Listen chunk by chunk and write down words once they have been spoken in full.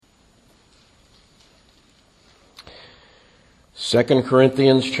2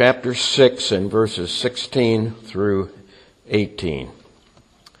 Corinthians chapter 6 and verses 16 through 18.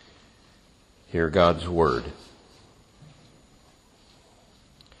 Hear God's word.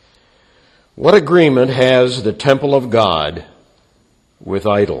 What agreement has the temple of God with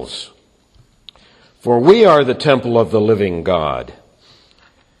idols? For we are the temple of the living God.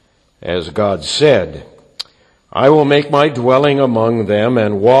 As God said, I will make my dwelling among them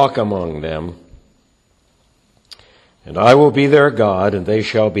and walk among them. And I will be their God, and they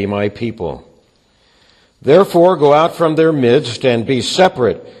shall be my people. Therefore go out from their midst and be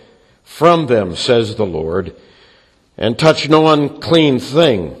separate from them, says the Lord, and touch no unclean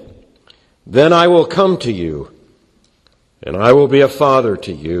thing. Then I will come to you, and I will be a father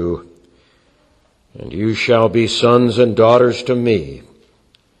to you, and you shall be sons and daughters to me,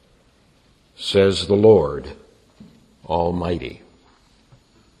 says the Lord Almighty.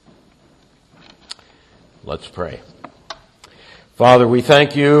 Let's pray. Father, we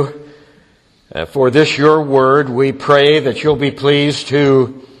thank you for this, your word. We pray that you'll be pleased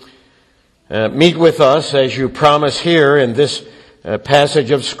to meet with us as you promise here in this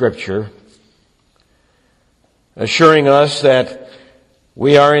passage of Scripture, assuring us that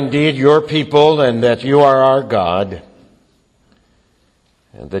we are indeed your people and that you are our God,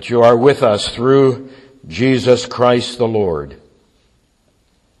 and that you are with us through Jesus Christ the Lord.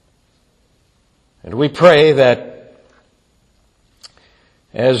 And we pray that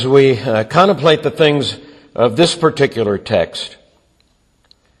as we contemplate the things of this particular text,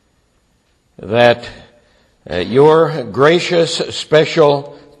 that your gracious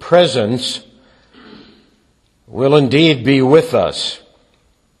special presence will indeed be with us,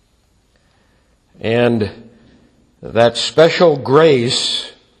 and that special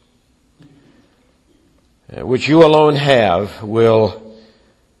grace which you alone have will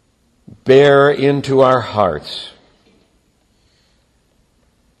bear into our hearts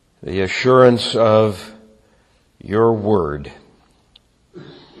the assurance of your word.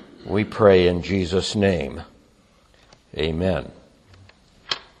 We pray in Jesus' name. Amen.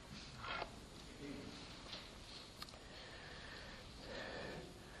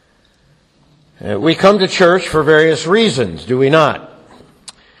 We come to church for various reasons, do we not?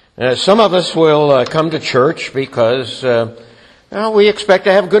 Some of us will come to church because we expect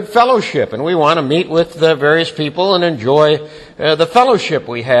to have good fellowship, and we want to meet with the various people and enjoy the fellowship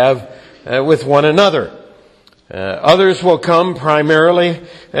we have with one another. Others will come primarily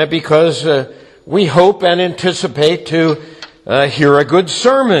because we hope and anticipate to hear a good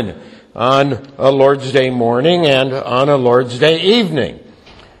sermon on a Lord's Day morning and on a Lord's Day evening.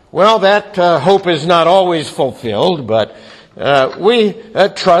 Well, that hope is not always fulfilled, but we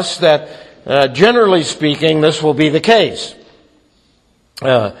trust that, generally speaking, this will be the case.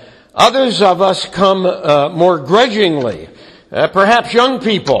 Others of us come more grudgingly. Perhaps young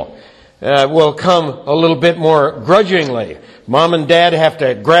people will come a little bit more grudgingly. Mom and Dad have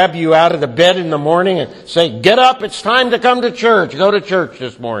to grab you out of the bed in the morning and say, get up, it's time to come to church. Go to church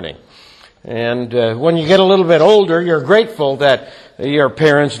this morning. And when you get a little bit older, you're grateful that your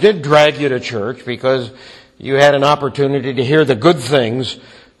parents did drag you to church because you had an opportunity to hear the good things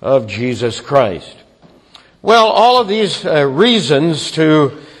of Jesus Christ. Well, all of these reasons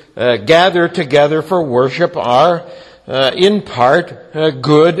to gather together for worship are, in part,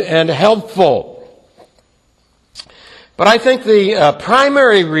 good and helpful. But I think the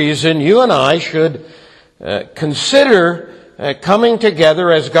primary reason you and I should consider coming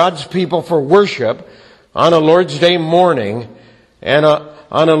together as God's people for worship on a Lord's Day morning and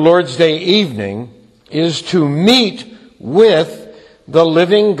on a Lord's Day evening is to meet with the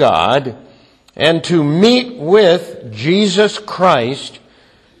living God and to meet with Jesus Christ,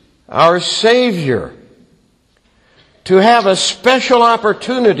 our Savior. To have a special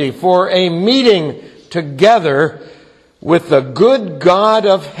opportunity for a meeting together with the good God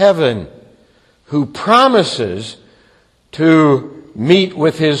of heaven who promises to meet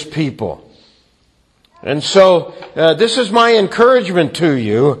with His people. And so, this is my encouragement to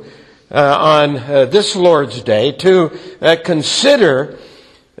you on this Lord's Day to consider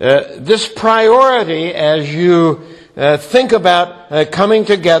this priority as you think about coming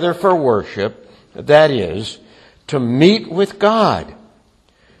together for worship, that is, to meet with God.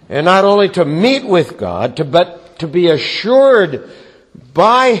 And not only to meet with God, but to be assured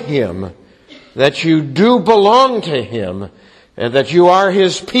by Him that you do belong to Him, and that you are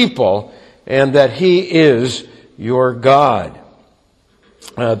His people, and that He is your God.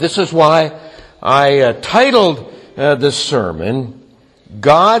 This is why I titled this sermon,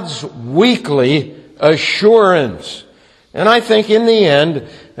 God's Weekly Assurance. And I think in the end,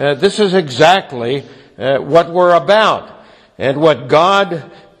 this is exactly what we're about. and what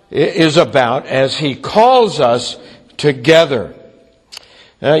God is about as He calls us together.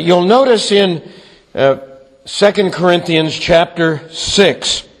 You'll notice in 2 Corinthians chapter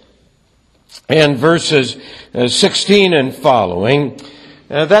 6 and verses 16 and following,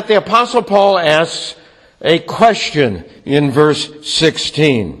 that the Apostle Paul asks a question in verse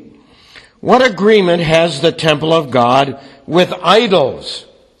 16. What agreement has the temple of God with idols?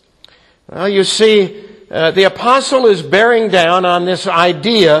 Well, you see, the apostle is bearing down on this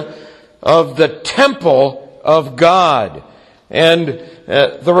idea of the temple of God. And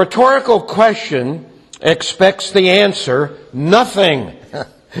the rhetorical question expects the answer, nothing.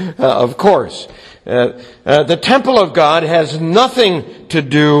 Of course. The temple of God has nothing to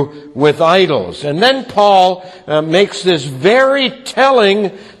do with idols. And then Paul makes this very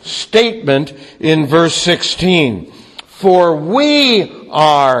telling statement in verse 16. For we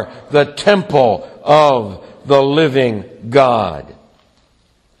are the temple of the living God.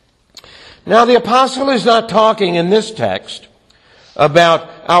 Now the apostle is not talking in this text about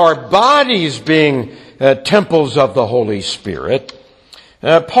our bodies being temples of the Holy Spirit.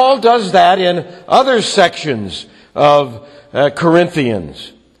 Paul does that in other sections of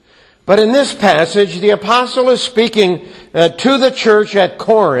Corinthians. But in this passage, the apostle is speaking to the church at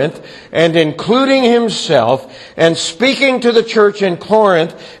Corinth and including himself and speaking to the church in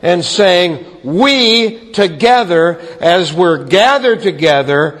Corinth and saying, we together, as we're gathered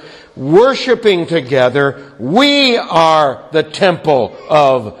together, worshiping together, we are the temple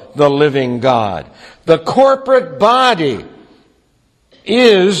of the living God. The corporate body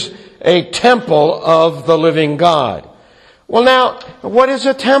is a temple of the living God. Well, now, what is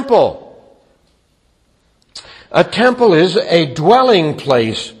a temple? A temple is a dwelling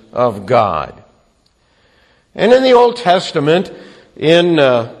place of God. And in the Old Testament, in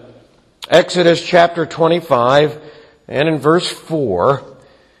Exodus chapter 25 and in verse 4,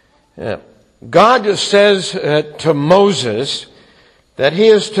 God says to Moses that he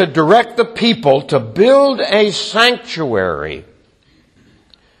is to direct the people to build a sanctuary.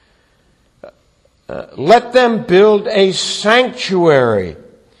 Let them build a sanctuary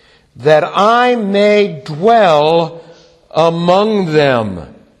that I may dwell among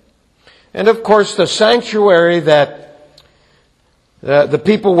them. And of course, the sanctuary that the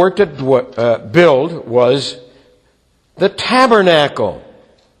people were to build was the tabernacle.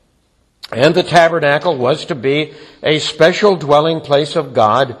 And the tabernacle was to be a special dwelling place of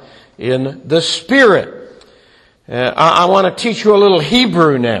God in the Spirit. I want to teach you a little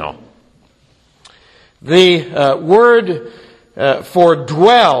Hebrew now. The word for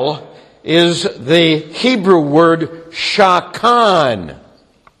dwell is the Hebrew word shakan.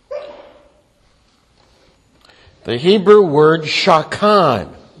 The Hebrew word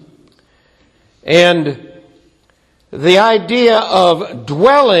shakan. And the idea of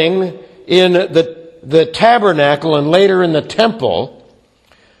dwelling in the tabernacle and later in the temple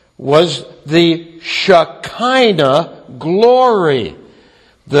was the Shekinah glory.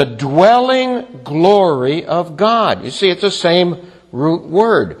 The dwelling glory of God. You see, it's the same root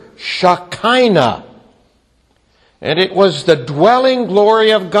word, Shekinah. And it was the dwelling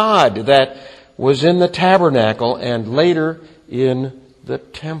glory of God that was in the tabernacle and later in the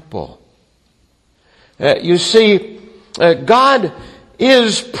temple. You see, God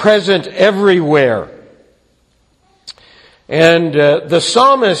is present everywhere. And the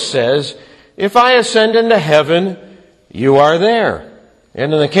psalmist says, if I ascend into heaven, you are there.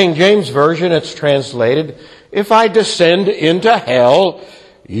 And in the King James Version, it's translated, if I descend into hell,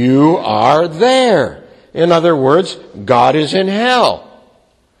 you are there. In other words, God is in hell.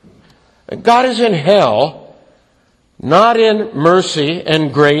 God is in hell, not in mercy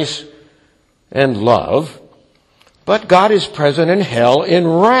and grace and love, but God is present in hell in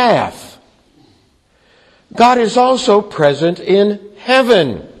wrath. God is also present in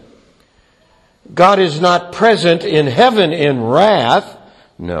heaven. God is not present in heaven in wrath.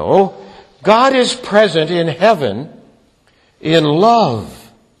 No, God is present in heaven in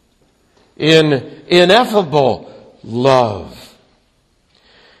love, in ineffable love.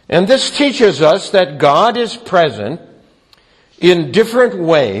 And this teaches us that God is present in different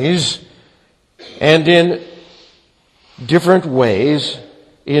ways and in different ways,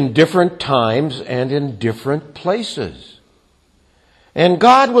 in different times and in different places. And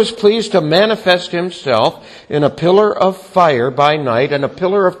God was pleased to manifest himself in a pillar of fire by night and a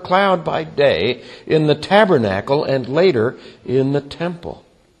pillar of cloud by day in the tabernacle and later in the temple.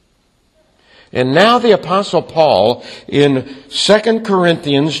 And now the Apostle Paul in 2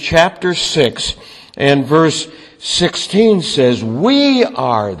 Corinthians chapter 6 and verse 16 says, we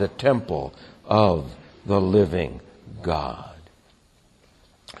are the temple of the living God.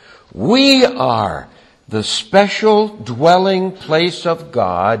 We are the special dwelling place of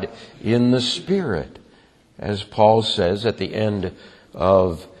God in the Spirit, as Paul says at the end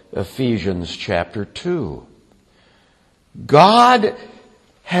of Ephesians chapter 2. God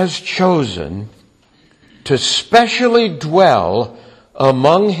has chosen to specially dwell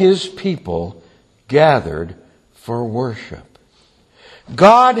among His people gathered for worship.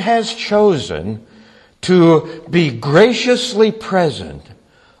 God has chosen to be graciously present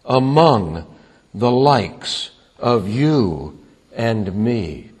among the likes of you and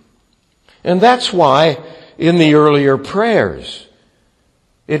me. And that's why in the earlier prayers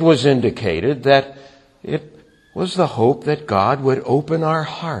it was indicated that it was the hope that God would open our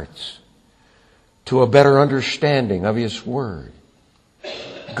hearts to a better understanding of His Word.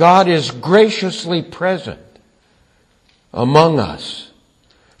 God is graciously present among us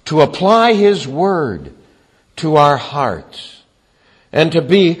to apply His Word to our hearts and to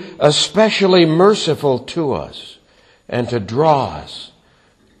be especially merciful to us and to draw us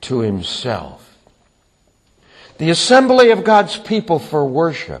to Himself. The assembly of God's people for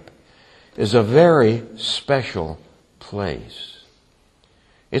worship is a very special place.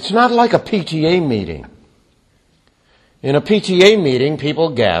 It's not like a PTA meeting. In a PTA meeting, people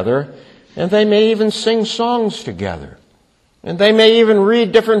gather and they may even sing songs together. And they may even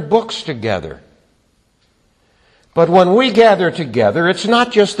read different books together. But when we gather together, it's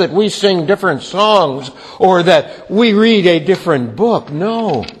not just that we sing different songs or that we read a different book.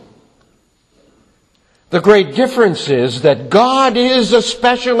 No. The great difference is that God is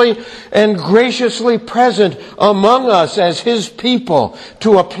especially and graciously present among us as His people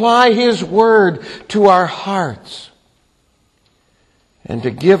to apply His Word to our hearts and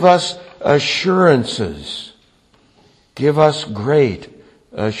to give us assurances. Give us great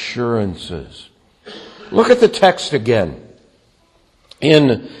assurances. Look at the text again.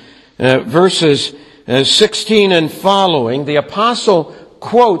 In verses 16 and following, the apostle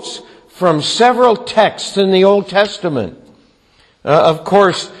quotes from several texts in the Old Testament. Of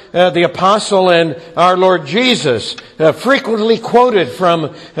course, the apostle and our Lord Jesus frequently quoted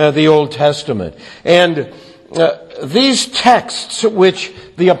from the Old Testament. And these texts, which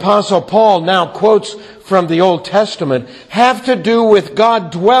the apostle Paul now quotes from the Old Testament, have to do with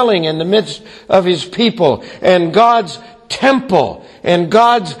God dwelling in the midst of His people and God's temple and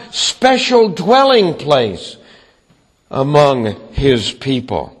God's special dwelling place among His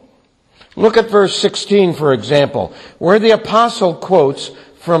people. Look at verse 16, for example, where the apostle quotes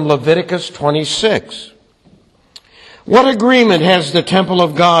from Leviticus 26. What agreement has the temple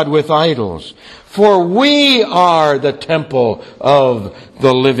of God with idols? For we are the temple of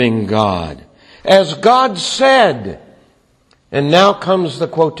the living God. As God said, and now comes the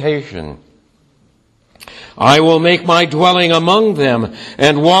quotation, I will make my dwelling among them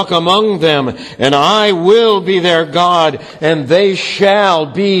and walk among them, and I will be their God, and they shall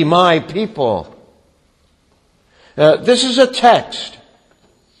be my people. This is a text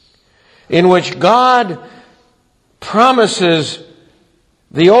in which God promises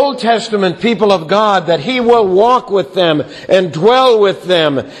the Old Testament people of God that He will walk with them and dwell with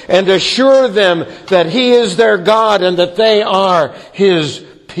them and assure them that He is their God and that they are His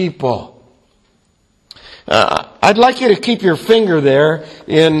people. I'd like you to keep your finger there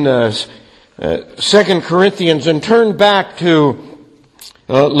in 2 Corinthians and turn back to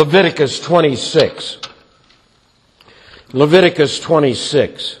Leviticus 26. Leviticus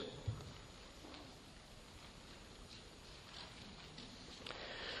 26.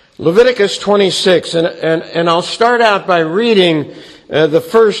 Leviticus 26, and I'll start out by reading the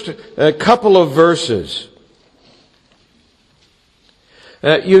first couple of verses.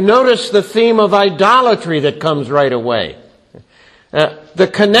 You notice the theme of idolatry that comes right away. The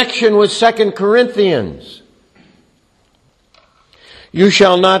connection with 2 Corinthians. You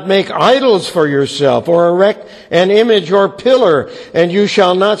shall not make idols for yourself, or erect an image or pillar, and you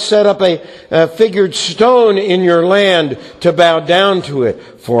shall not set up a figured stone in your land to bow down to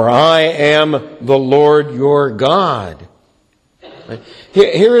it, for I am the Lord your God.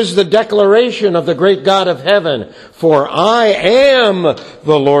 Here is the declaration of the great God of heaven. For I am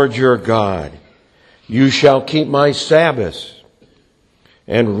the Lord your God. You shall keep my Sabbaths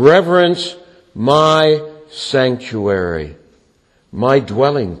and reverence my sanctuary, my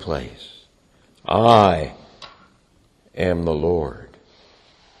dwelling place. I am the Lord.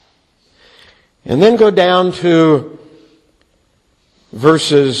 And then go down to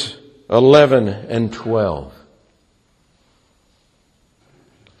verses 11 and 12.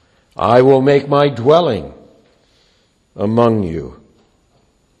 I will make my dwelling among you,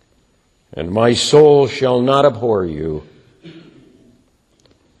 and my soul shall not abhor you.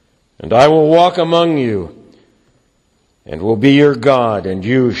 And I will walk among you, and will be your God, and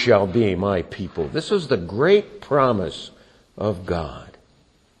you shall be my people. This is the great promise of God.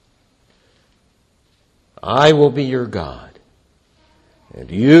 I will be your God,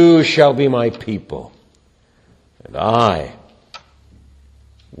 and you shall be my people, and I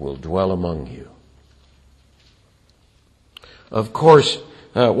will dwell among you. Of course,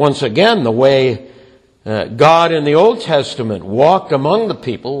 once again, the way God in the Old Testament walked among the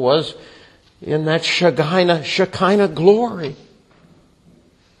people was in that Shekinah glory.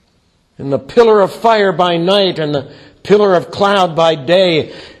 In the pillar of fire by night and the pillar of cloud by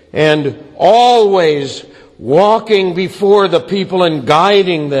day, and always walking before the people and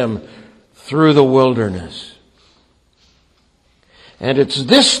guiding them through the wilderness. And it's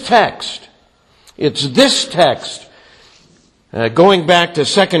this text, going back to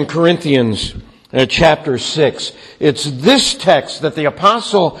 2 Corinthians chapter 6, it's this text that the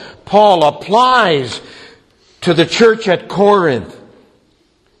Apostle Paul applies to the church at Corinth.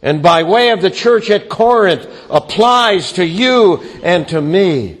 And by way of the church at Corinth, applies to you and to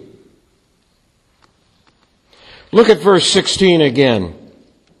me. Look at verse 16 again.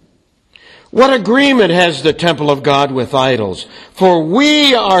 What agreement has the temple of God with idols? For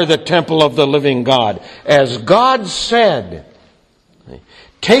we are the temple of the living God, as God said.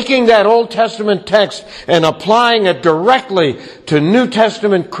 Taking that Old Testament text and applying it directly to New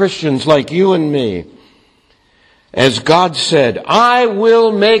Testament Christians like you and me. As God said, I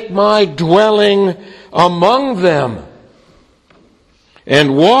will make my dwelling among them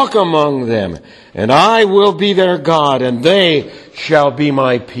and walk among them, and I will be their God, and they shall be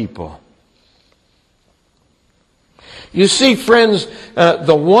my people. You see, friends,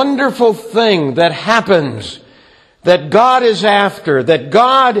 the wonderful thing that happens, that God is after, that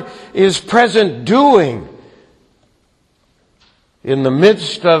God is present doing in the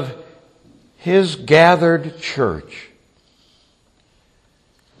midst of His gathered church,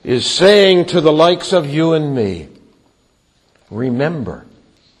 is saying to the likes of you and me, remember,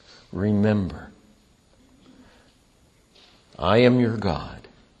 I am your God.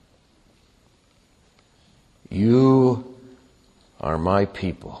 You are my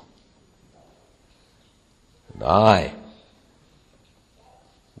people. And I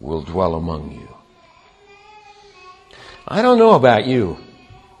will dwell among you. I don't know about you,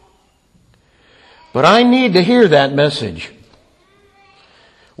 but I need to hear that message.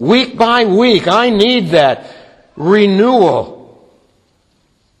 Week by week, I need that renewal.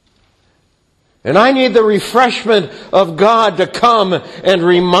 And I need the refreshment of God to come and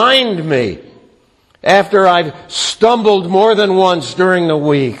remind me after I've stumbled more than once during the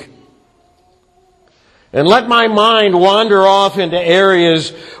week. And let my mind wander off into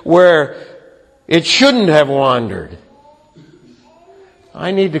areas where it shouldn't have wandered.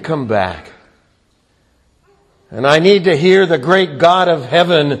 I need to come back. And I need to hear the great God of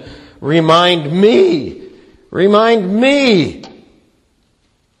heaven remind me,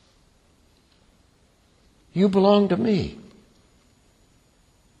 you belong to me.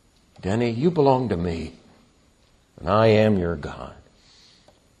 Denny, you belong to me. And I am your God.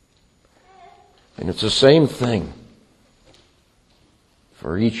 And it's the same thing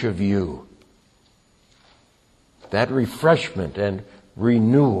for each of you. That refreshment and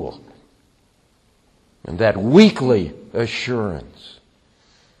renewal and that weekly assurance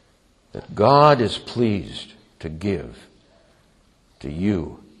that God is pleased to give to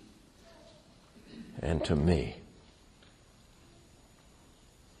you and to me.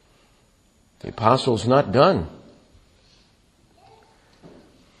 The apostle's not done.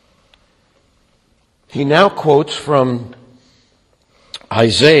 He now quotes from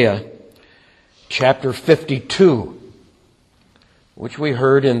Isaiah chapter 52, which we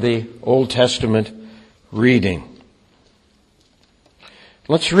heard in the Old Testament reading.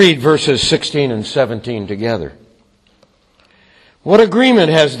 Let's read verses 16 and 17 together. What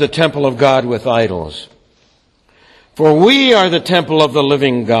agreement has the temple of God with idols? For we are the temple of the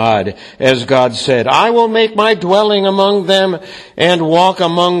living God, as God said, I will make my dwelling among them and walk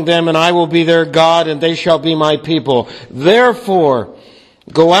among them, and I will be their God, and they shall be my people. Therefore,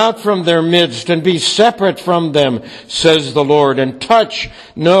 go out from their midst and be separate from them, says the Lord, and touch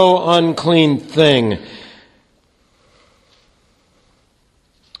no unclean thing.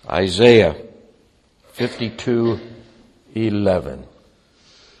 Isaiah 52:11.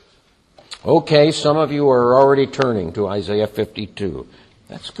 Okay, some of you are already turning to Isaiah 52.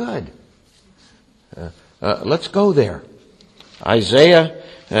 That's good. Let's go there. Isaiah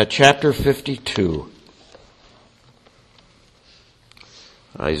chapter 52.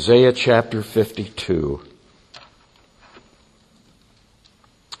 Isaiah chapter 52.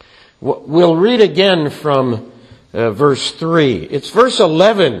 We'll read again from verse 3. It's verse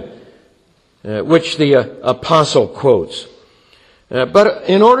 11 which the apostle quotes. But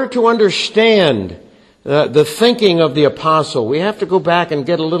in order to understand the thinking of the apostle, we have to go back and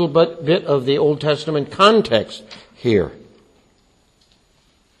get a little bit of the Old Testament context here.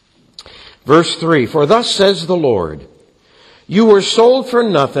 Verse 3, "For thus says the Lord, you were sold for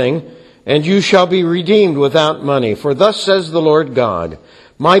nothing, and you shall be redeemed without money. For thus says the Lord God,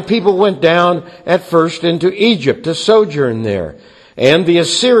 my people went down at first into Egypt to sojourn there, and the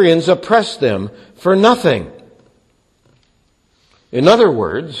Assyrians oppressed them for nothing." In other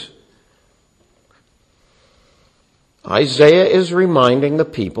words, Isaiah is reminding the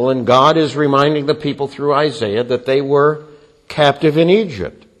people, and God is reminding the people through Isaiah, that they were captive in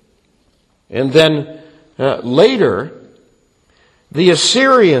Egypt. And then later, the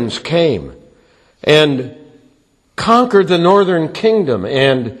Assyrians came and conquered the northern kingdom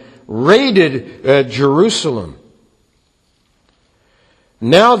and raided Jerusalem.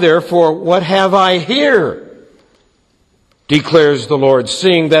 "Now therefore, what have I here? declares the Lord,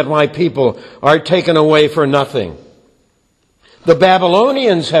 seeing that my people are taken away for nothing. The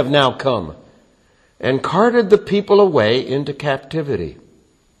Babylonians have now come and carted the people away into captivity."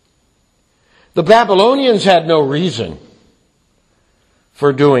 The Babylonians had no reason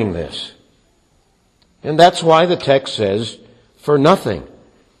for doing this. And that's why the text says, for nothing.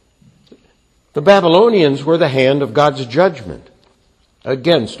 The Babylonians were the hand of God's judgment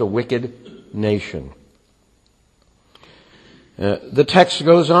against a wicked nation. The text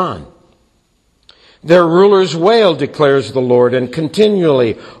goes on. "Their rulers wail, declares the Lord, and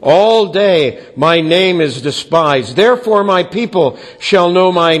continually, all day, my name is despised. Therefore my people shall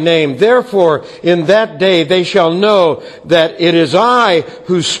know my name. Therefore in that day they shall know that it is I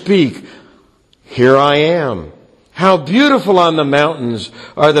who speak. Here I am. How beautiful on the mountains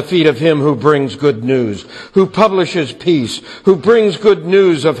are the feet of him who brings good news, who publishes peace, who brings good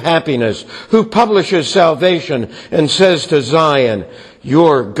news of happiness, who publishes salvation and says to Zion,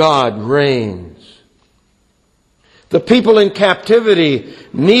 your God reigns." The people in captivity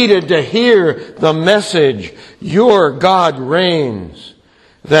needed to hear the message, your God reigns,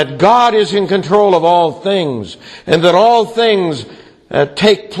 that God is in control of all things, and that all things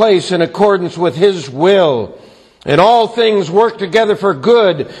take place in accordance with his will, and all things work together for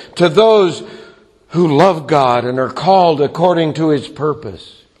good to those who love God and are called according to his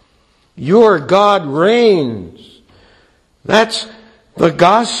purpose. Your God reigns. That's the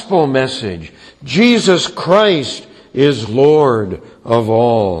gospel message. Jesus Christ is Lord of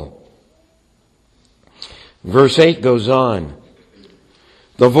all. Verse 8 goes on.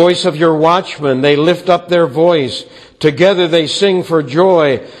 "The voice of your watchmen, they lift up their voice. Together they sing for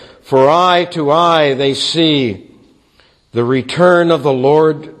joy. For eye to eye they see the return of the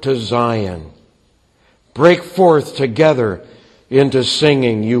Lord to Zion. Break forth together into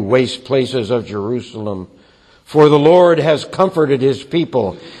singing, you waste places of Jerusalem. For the Lord has comforted his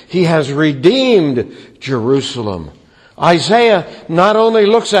people. He has redeemed Jerusalem." Isaiah not only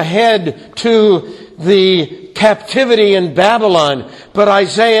looks ahead to the captivity in Babylon, but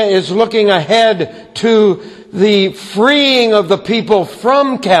Isaiah is looking ahead to the freeing of the people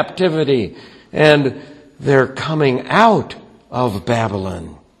from captivity, and they're coming out of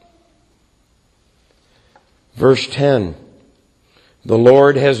Babylon. Verse 10, "The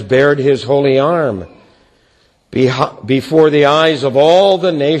Lord has bared his holy arm before the eyes of all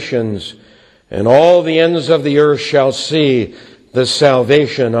the nations, and all the ends of the earth shall see the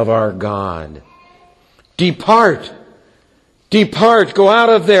salvation of our God." Depart, depart, go out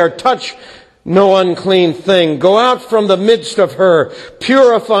of there, touch no unclean thing. Go out from the midst of her.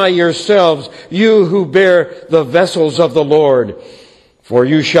 Purify yourselves, you who bear the vessels of the Lord. For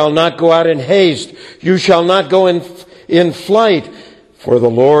you shall not go out in haste. You shall not go in flight. For the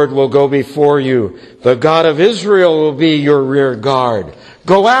Lord will go before you. The God of Israel will be your rear guard.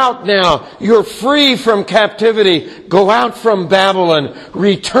 Go out now. You're free from captivity. Go out from Babylon.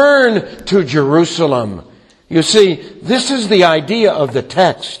 Return to Jerusalem. You see, this is the idea of the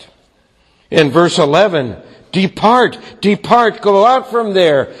text. In verse 11, depart, depart, go out from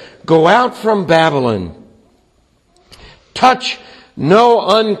there, go out from Babylon. Touch no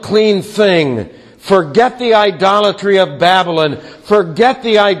unclean thing. Forget the idolatry of Babylon. Forget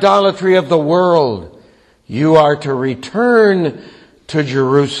the idolatry of the world. You are to return to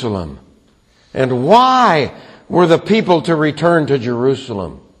Jerusalem. And why were the people to return to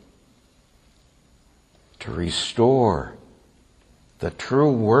Jerusalem? To restore the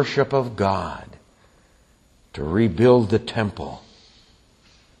true worship of God, to rebuild the temple,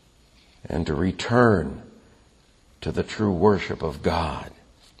 and to return to the true worship of God.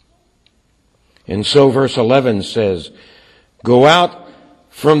 And so verse 11 says, "Go out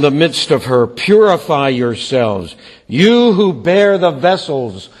from the midst of her, purify yourselves, you who bear the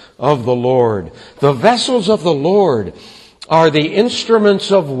vessels of the Lord." The vessels of the Lord are the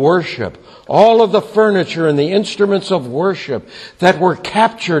instruments of worship. All of the furniture and the instruments of worship that were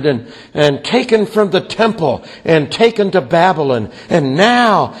captured and taken from the temple and taken to Babylon. And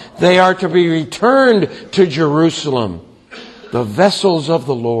now they are to be returned to Jerusalem. The vessels of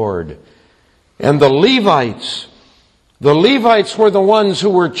the Lord. And the Levites were the ones who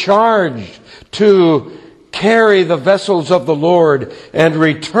were charged to carry the vessels of the Lord and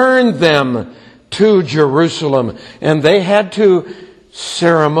return them to Jerusalem. And they had to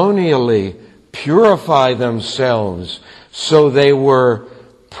ceremonially purify themselves so they were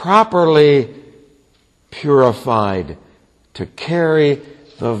properly purified to carry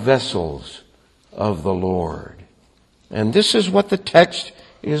the vessels of the Lord. And this is what the text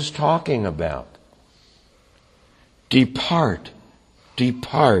is talking about. Depart,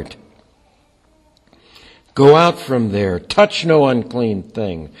 depart. Go out from there. Touch no unclean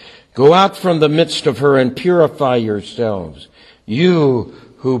thing. Go out from the midst of her and purify yourselves, you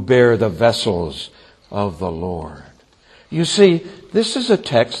who bear the vessels of the Lord. You see, this is a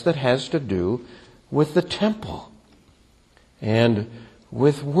text that has to do with the temple and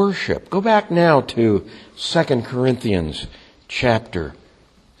with worship. Go back now to 2 Corinthians chapter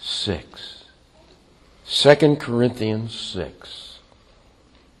 6. 2 Corinthians 6.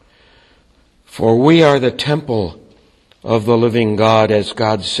 "For we are the temple of the living God, as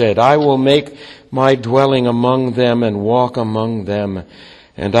God said, I will make my dwelling among them and walk among them,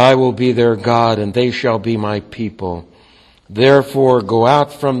 and I will be their God, and they shall be my people. Therefore go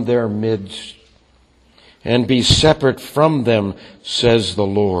out from their midst and be separate from them, says the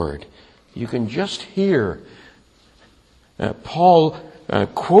Lord." You can just hear Paul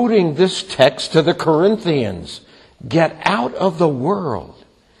quoting this text to the Corinthians. Get out of the world.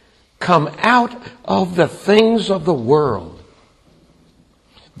 Come out of the things of the world.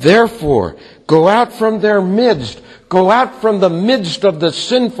 Therefore, go out from their midst. Go out from the midst of the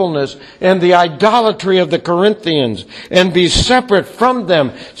sinfulness and the idolatry of the Corinthians and be separate from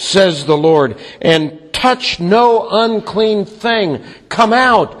them, says the Lord, and touch no unclean thing. Come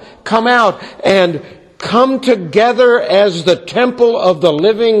out and come together as the temple of the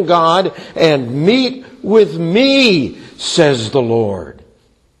living God and meet with me, says the Lord.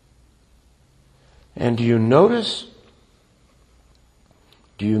 And do you notice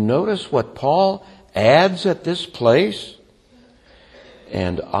what Paul adds at this place?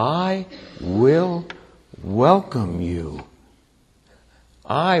 And I will welcome you.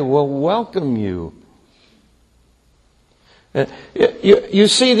 I will welcome you. You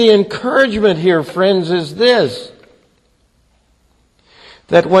see, the encouragement here, friends, is this.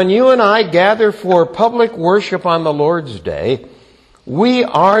 That when you and I gather for public worship on the Lord's Day, we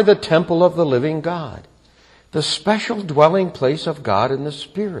are the temple of the living God, the special dwelling place of God in the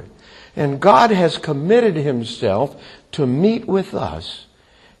Spirit. And God has committed Himself to meet with us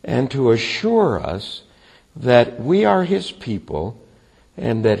and to assure us that we are His people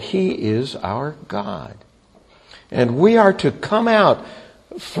and that He is our God. And we are to come out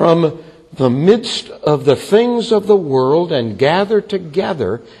from the midst of the things of the world and gather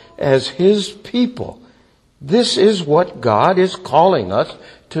together as His people. This is what God is calling us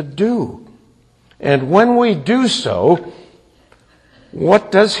to do. And when we do so,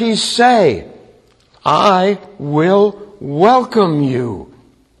 what does He say? I will welcome you.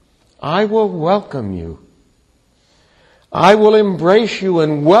 I will welcome you. I will embrace you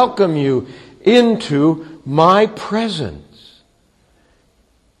and welcome you into my presence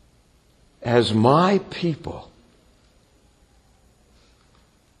as my people.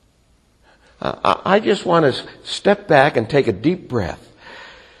 I just want to step back and take a deep breath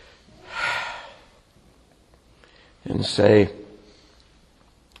and say,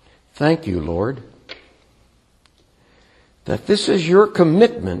 thank you, Lord, that this is your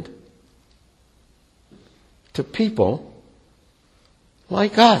commitment to people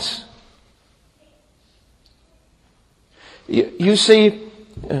like us. You see,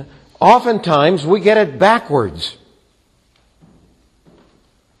 oftentimes we get it backwards.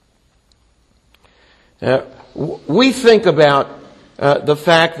 We think about the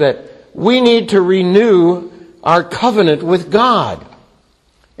fact that we need to renew our covenant with God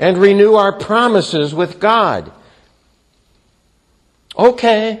and renew our promises with God.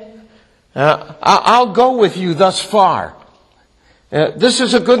 Okay, I'll go with you thus far. This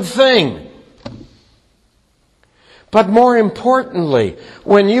is a good thing. But more importantly,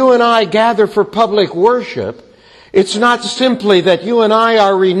 when you and I gather for public worship, It's not simply that you and I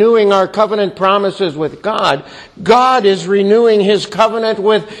are renewing our covenant promises with God. God is renewing His covenant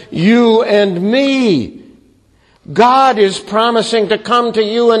with you and me. God is promising to come to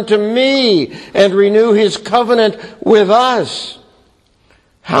you and to me and renew His covenant with us.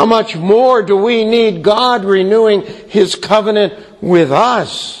 How much more do we need God renewing His covenant with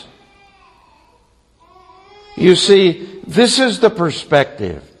us? You see, this is the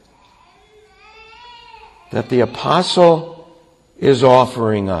perspective that the apostle is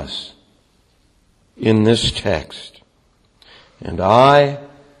offering us in this text. And I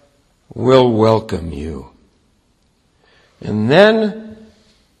will welcome you. And then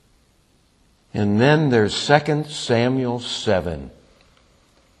there's 2 Samuel 7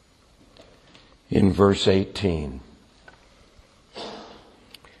 in verse 18.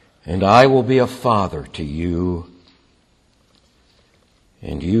 And I will be a father to you,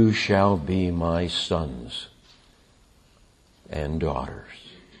 and you shall be my sons and daughters.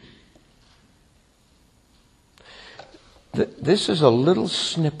 This is a little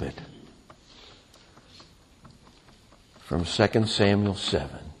snippet from 2 Samuel 7.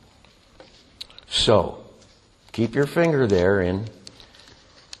 So, keep your finger there in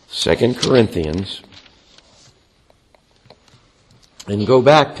 2 Corinthians and go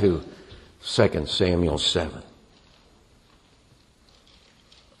back to 2 Samuel 7.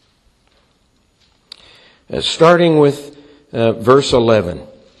 Starting with verse 11.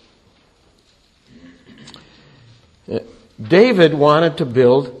 David wanted to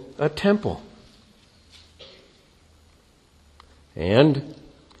build a temple. And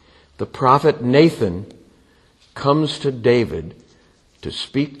the prophet Nathan comes to David to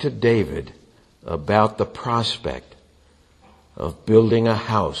speak to David about the prospect of building a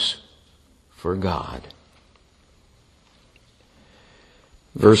house for God.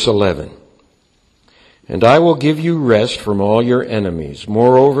 Verse 11. And I will give you rest from all your enemies.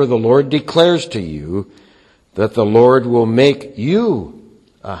 Moreover, the Lord declares to you that the Lord will make you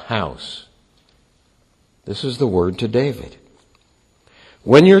a house. This is the word to David.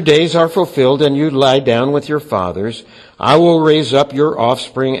 When your days are fulfilled and you lie down with your fathers, I will raise up your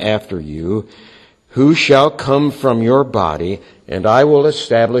offspring after you, who shall come from your body, and I will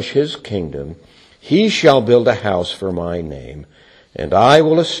establish his kingdom. He shall build a house for my name, and I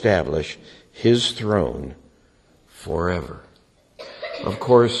will establish his throne forever. Of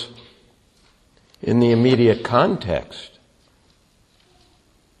course, in the immediate context,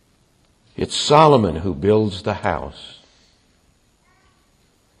 it's Solomon who builds the house.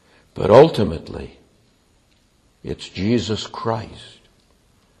 But ultimately, it's Jesus Christ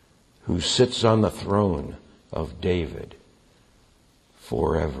who sits on the throne of David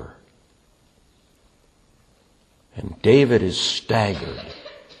forever. And David is staggered.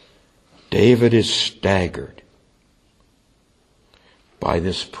 David is staggered by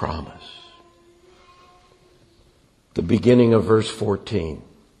this promise. The beginning of verse 14.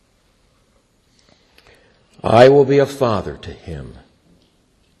 I will be a father to him,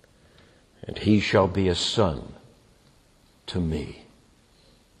 and he shall be a son to me.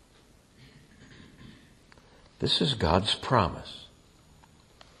 This is God's promise.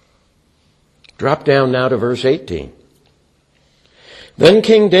 Drop down now to verse 18. Then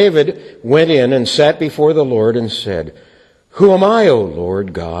King David went in and sat before the Lord and said, Who am I, O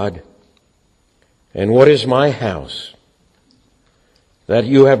Lord God? And what is my house that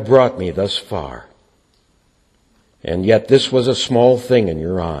you have brought me thus far? And yet this was a small thing in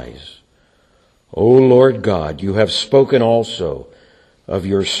your eyes. O Lord God, you have spoken also of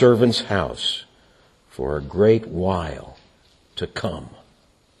your servant's house for a great while to come.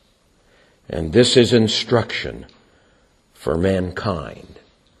 And this is instruction for mankind,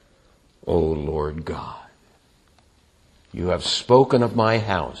 O Lord God. You have spoken of my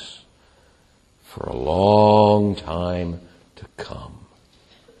house for a long time to come,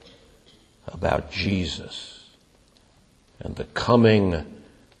 about Jesus and the coming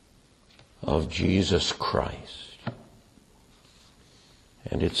of Jesus Christ.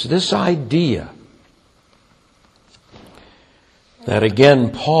 And it's this idea that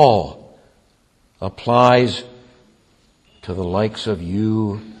again Paul applies to the likes of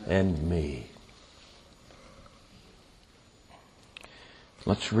you and me.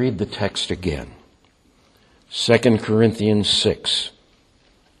 Let's read the text again. 2 Corinthians 6.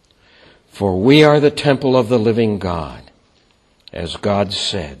 For we are the temple of the living God, as God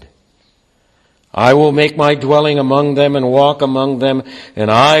said, I will make my dwelling among them and walk among them, and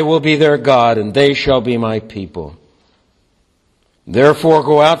I will be their God, and they shall be my people. Therefore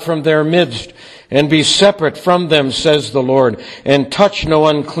go out from their midst, and be separate from them, says the Lord, and touch no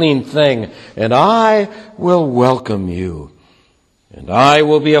unclean thing, and I will welcome you, and I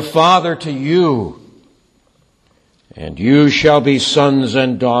will be a father to you, and you shall be sons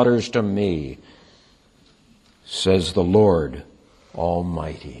and daughters to me, says the Lord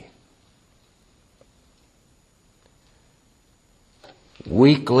Almighty.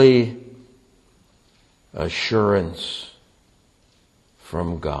 Weekly assurance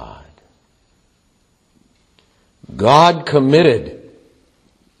from God. God committed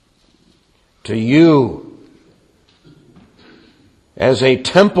to you as a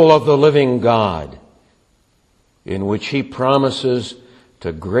temple of the living God in which He promises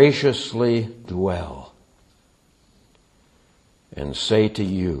to graciously dwell, and say to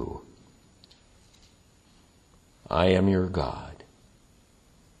you, I am your God,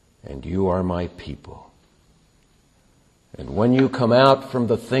 and you are my people. And when you come out from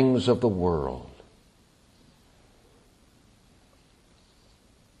the things of the world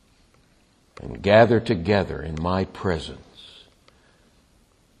and gather together in my presence,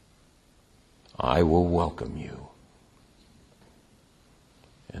 I will welcome you.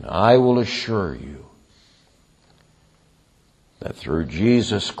 And I will assure you that through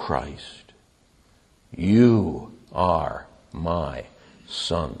Jesus Christ, you are my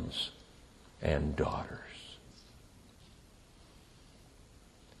sons and daughters.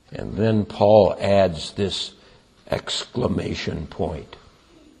 And then Paul adds this exclamation point.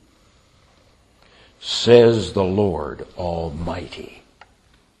 Says the Lord Almighty.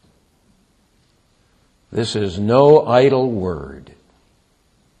 This is no idle word,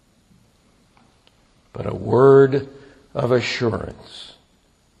 but a word of assurance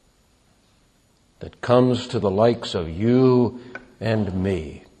that comes to the likes of you and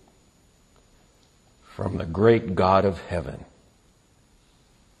me from the great God of heaven,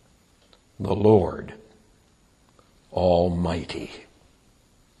 the Lord Almighty.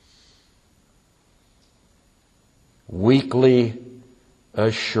 Weekly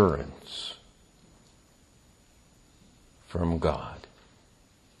assurance from God.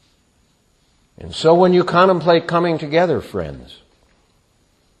 And so when you contemplate coming together, friends,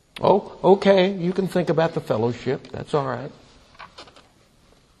 okay, you can think about the fellowship. That's all right.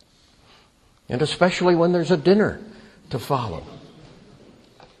 And especially when there's a dinner to follow.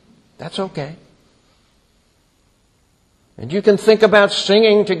 That's okay. And you can think about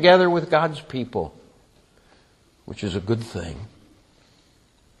singing together with God's people, which is a good thing.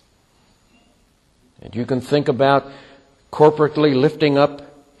 And you can think about corporately lifting up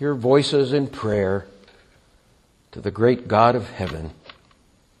your voices in prayer to the great God of heaven.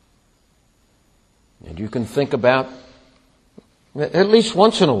 And you can think about, at least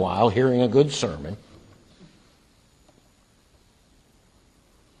once in a while, hearing a good sermon.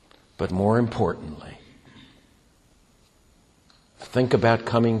 But more importantly, think about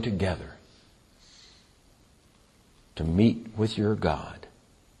coming together to meet with your God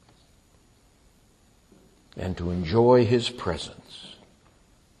and to enjoy His presence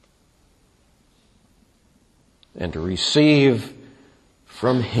and to receive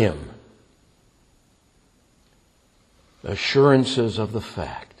from Him assurances of the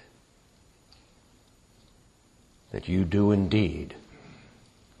fact that you do indeed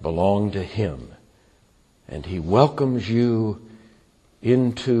belong to Him, and He welcomes you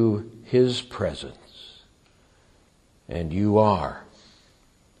into His presence, and you are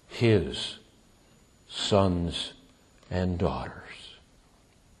His sons and daughters.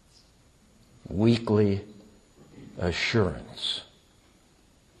 Weekly assurance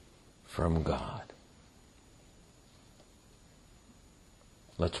from God.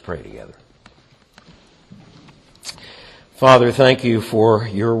 Let's pray together. Father, thank you for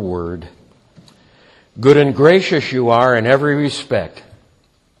your word. Good and gracious you are in every respect.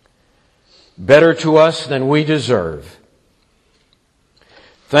 Better to us than we deserve.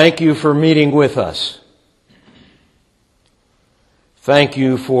 Thank you for meeting with us. Thank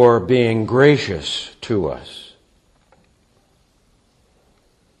you for being gracious to us.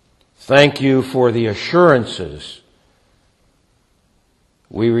 Thank you for the assurances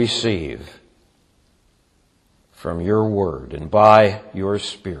we receive from your word and by your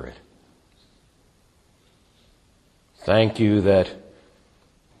Spirit. Thank you that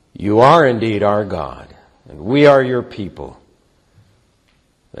you are indeed our God and we are your people,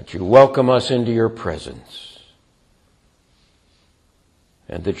 that you welcome us into your presence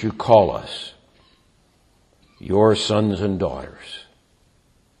and that you call us your sons and daughters.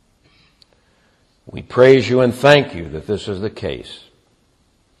 We praise you and thank you that this is the case.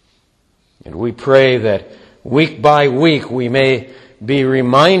 And we pray that week by week we may be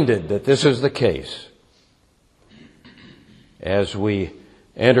reminded that this is the case as we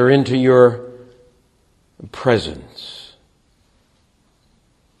enter into your presence,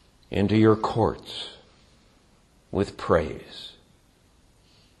 into your courts with praise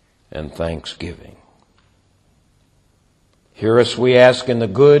and thanksgiving. Hear us, we ask, in the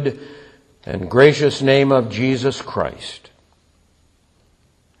good and gracious name of Jesus Christ,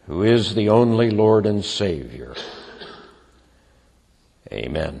 who is the only Lord and Savior.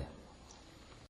 Amen.